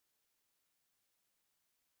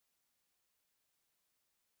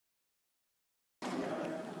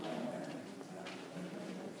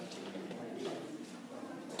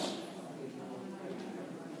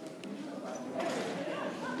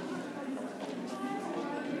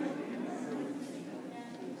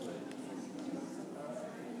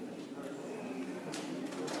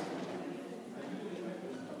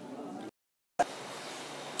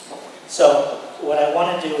So what I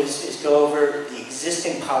want to do is go over the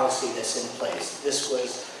existing policy that's in place. This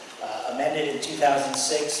was amended in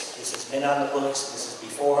 2006. This has been on the books. This is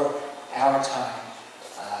before our time.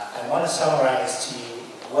 I want to summarize to you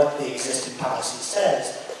what the existing policy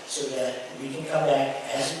says so that we can come back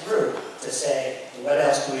as a group to say, what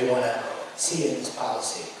else do we want to see in this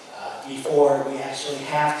policy before we actually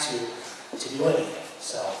have to do anything.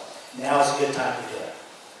 So now is a good time to do it.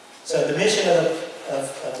 So the mission of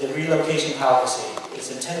the relocation policy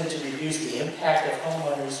is intended to reduce the impact of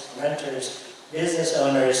homeowners, renters, business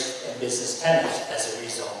owners, and business tenants as a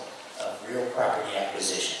result of real property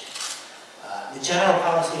acquisition. The general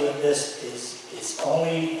policy of this is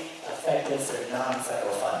only effective for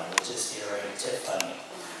non-federal funding, which is CRA and TIP funding.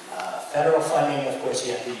 Federal funding, of course,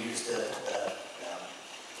 you have to use the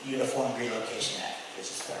Uniform Relocation Act, which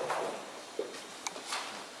is federal funding.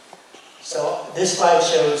 So this slide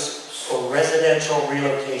shows for residential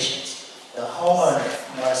relocations, the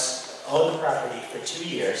homeowner must own the property for 2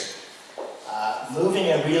 years, moving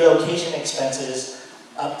and relocation expenses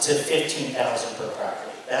up to $15,000 per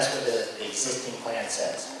property. That's what the existing plan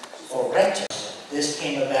says. For renters, this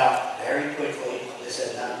came about very quickly. This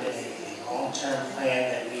has not been a long-term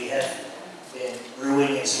plan that we have been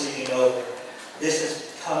brewing and sleeping over. This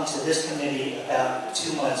has come to this committee about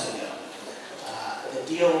 2 months ago. The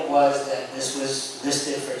deal was that this was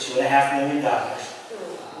listed for $2.5 million.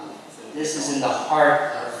 This is in the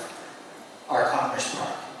heart of our Commerce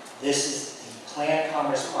Park. This is the planned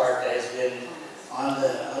Commerce Park that has been on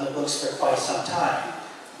the books for quite some time.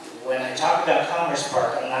 When I talk about Commerce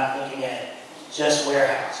Park, I'm not looking at just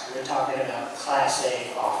warehouse. We're talking about Class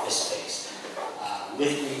A office space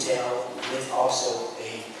with retail, with also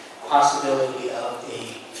a possibility of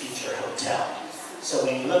a future hotel. So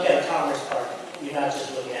when you look at a Commerce Park, you're not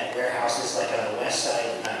just looking at warehouses like on the west side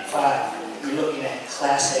of 95. You're looking at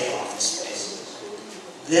Class A office space.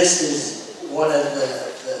 This is one of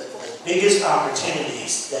the biggest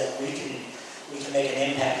opportunities that we can make an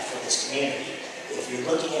impact for this community. If you're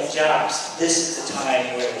looking at jobs, this is the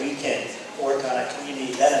time where we can work on a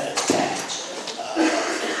community benefits package.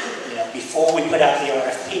 Before we put out the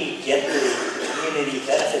RFP, get the community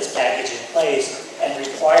benefits package in place and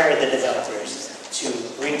require the developers to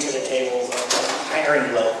bring to the table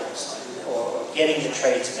hiring locals or getting the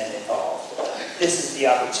tradesmen involved. This is the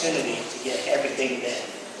opportunity to get everything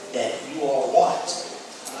that you all want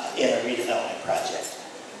in a redevelopment project.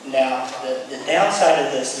 Now, the downside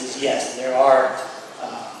of this is, yes, there are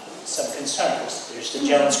some concerns. There's the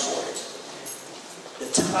Jones Quarters.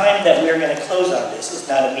 The time that we're going to close on this is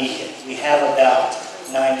not immediate. We have about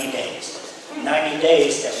 90 days. 90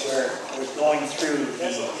 days that we're going through the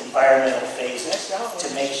environmental phases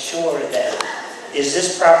to make sure that, is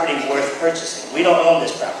this property worth purchasing? We don't own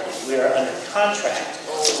this property. We are under contract.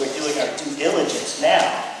 So we're doing our due diligence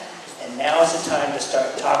now. And now is the time to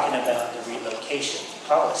start talking about the relocation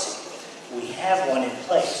policy. We have one in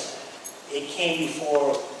place. It came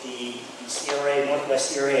before the CRA,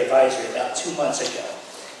 Northwest CRA Advisory about 2 months ago.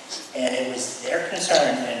 And it was their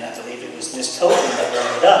concern, and I believe it was Ms. Tobin that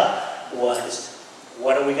brought it up, was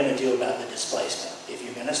what are we going to do about the displacement? If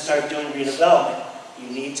you're going to start doing redevelopment, you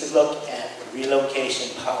need to look at the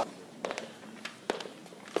relocation policy.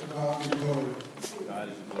 God is glory. God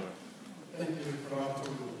is glory. Thank you for our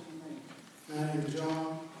approval. My name is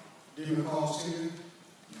John D. McCall Sr.,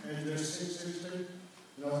 address 16th Street,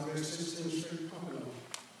 Northwest 16th Street, Pompano.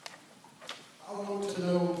 I want to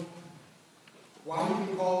know why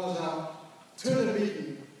you called us out to the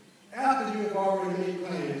meeting after you have already made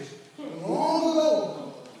plans long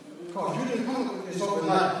ago, because you didn't come with this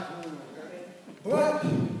overnight. But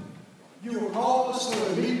you will call us to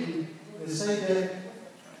a meeting and say that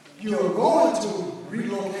you are going to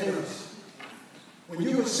relocate us. When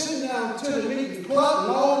you were sitting down to the meeting,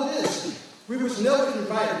 plotting all of this, we was never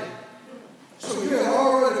invited. So you had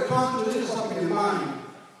already conjured this up in your mind.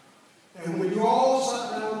 And when you all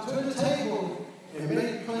sat down to the table and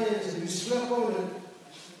made plans and you slept on it,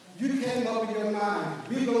 you came up in your mind,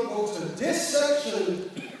 we're going to go to this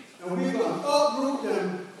section and we're going to uproot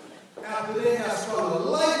them after they have spent a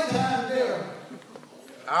lifetime there.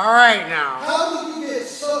 All right now. How do you get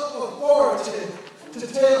such authority to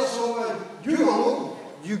tell someone you're going to move?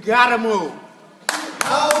 You got to move.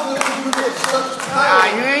 How do you get such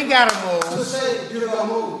power? You ain't got to To move. say you're going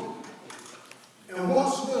to move. And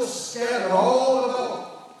once we're scattered all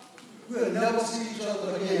about, we'll never see each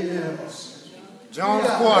other again, none of us. Jones We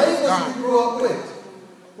got Quarters, neighbors gone. we grew up with.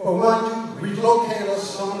 But when you relocate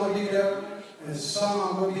us, some will be there and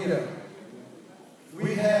some will be there.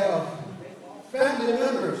 We have family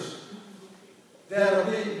members that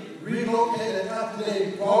will be relocated after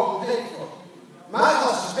they bought and paid for. My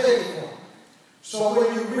house is paid for. So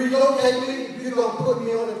when you relocate me, you're going to put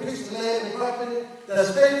me on a piece of land and property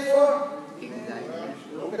that's paid for?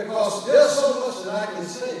 Because there's so much that I can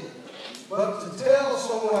say. But to tell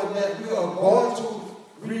someone that we are going to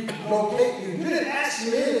relocate you, you didn't ask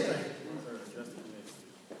me anything.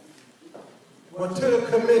 But to the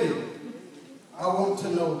committee, I want to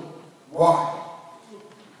know why.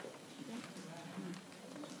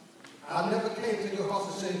 I never came to your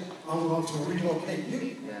house and said, I'm going to relocate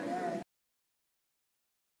you.